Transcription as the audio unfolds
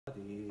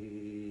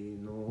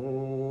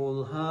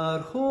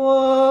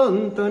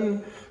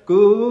chwantan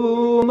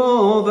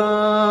Mo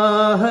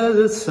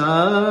Mhathair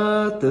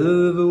sat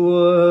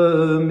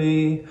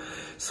mi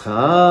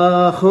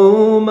schach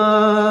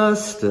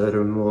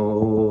master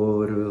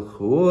mor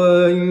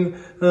chwyn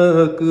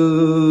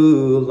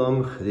gulam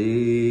chdi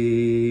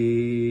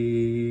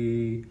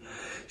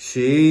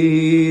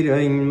Sir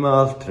ein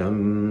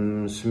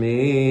maltram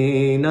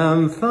smin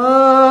am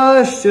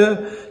fasje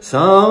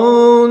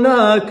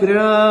sauna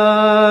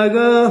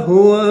kraga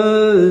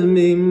huel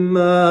mi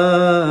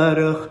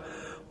marach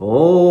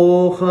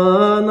O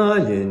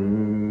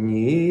chanalin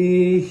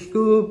ich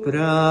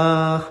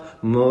gubrach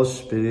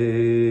mos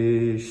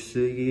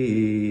bishgi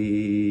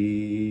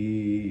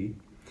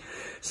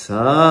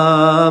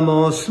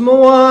Samos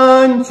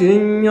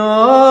moantin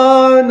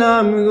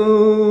yarnam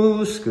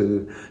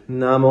gusku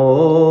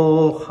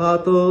Mo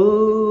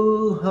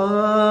Mhathair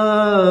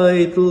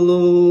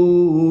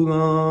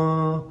haitluga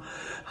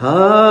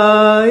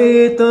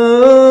haitanan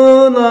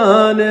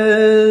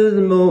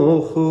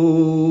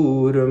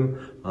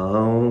mochurum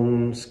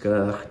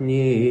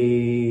Skachni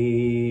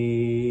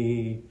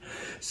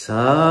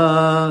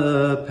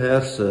sa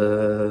perse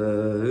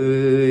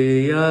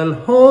al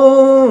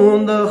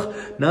hondach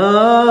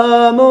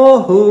na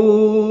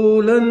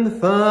mohulen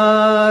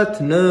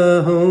fat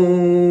na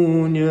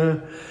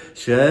hunje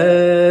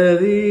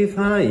shevi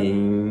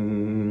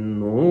fain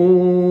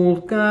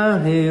nul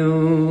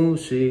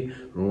kaheusi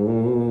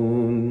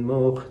run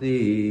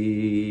mochdi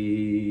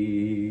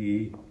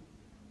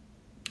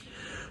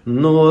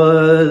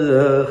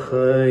Noe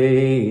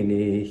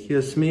chaynig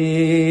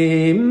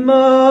mi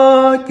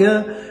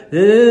maka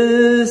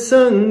is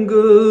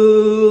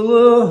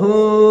angula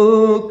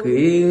hukingasa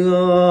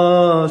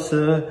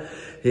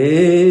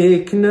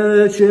ik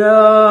na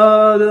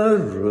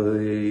jada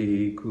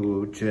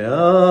reiku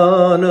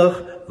janach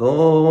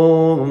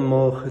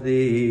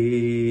vomochdi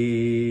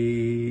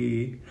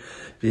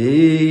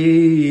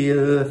Be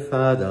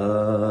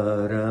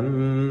fadaram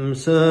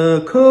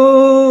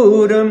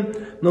sakuram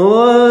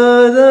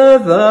Noa the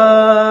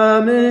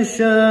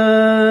vamishan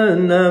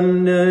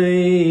am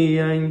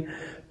neing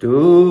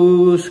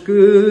Du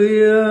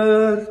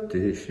skuyert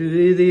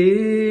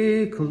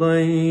vidi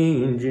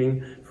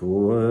kleinjing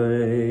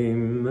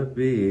Foim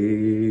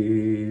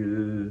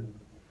bil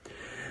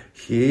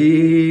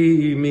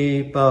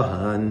Chimi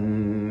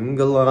pahan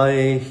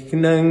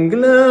gleichnen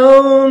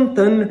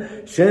glaunten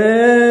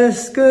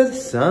Schesket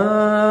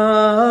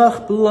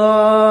sach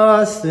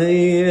blase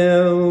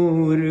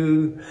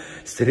euru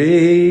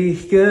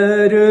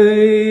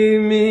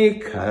Streichgerui mi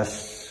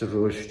kas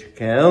rusht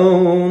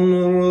kaun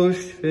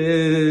rusht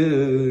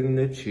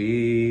fyrne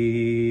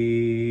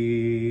chir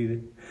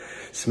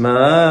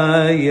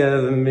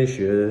Smayev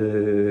mishe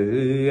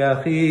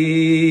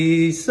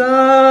achi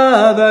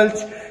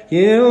savalch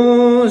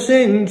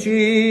Yusin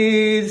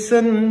chir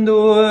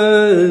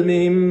sandol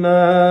mi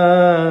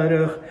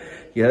marach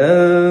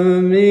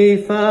Yemi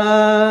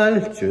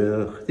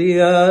falchach di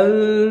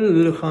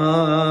al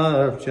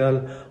charchal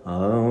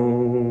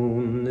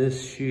on the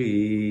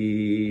she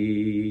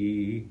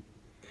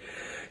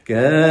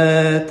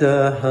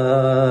Geta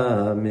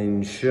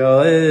min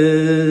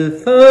shoel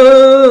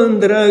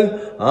thundrag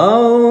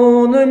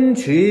on and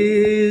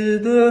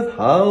child of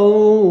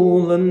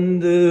howlandul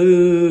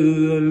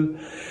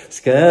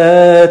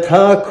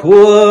Sketa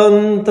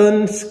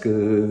quantan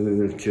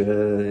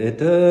skurge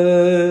et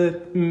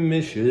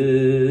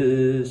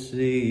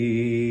mishisi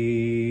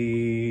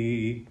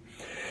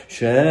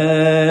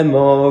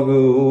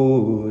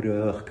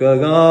Shemogurach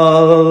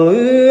kagal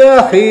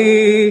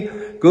yahi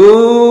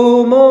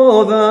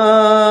Mo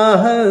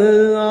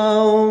Mhathair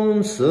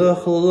aun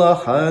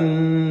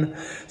sechlachan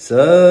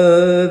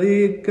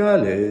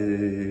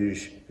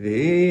Savikalish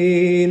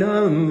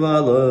vinam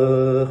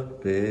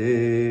valach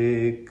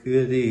bekdish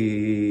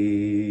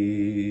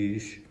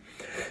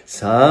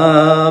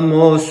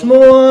Samos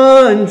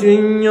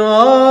moanjin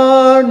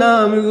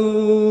yarnam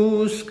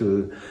gusku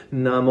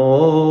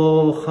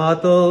Mo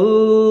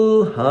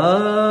Mhathair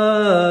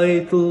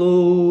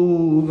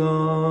haitluga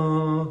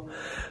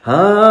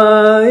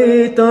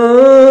haitanan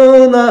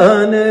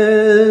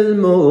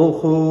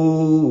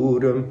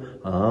mochurum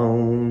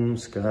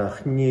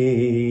skachni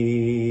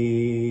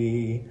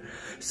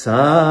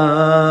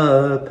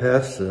sa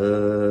perse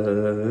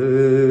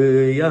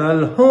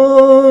al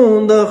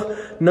hondach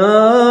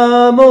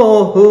na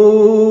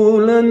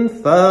mohulen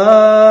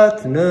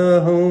fat na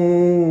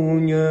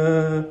hunje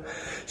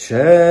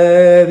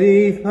Shevi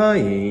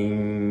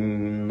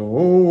fain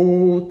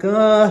no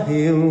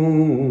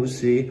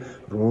kaheusi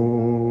ron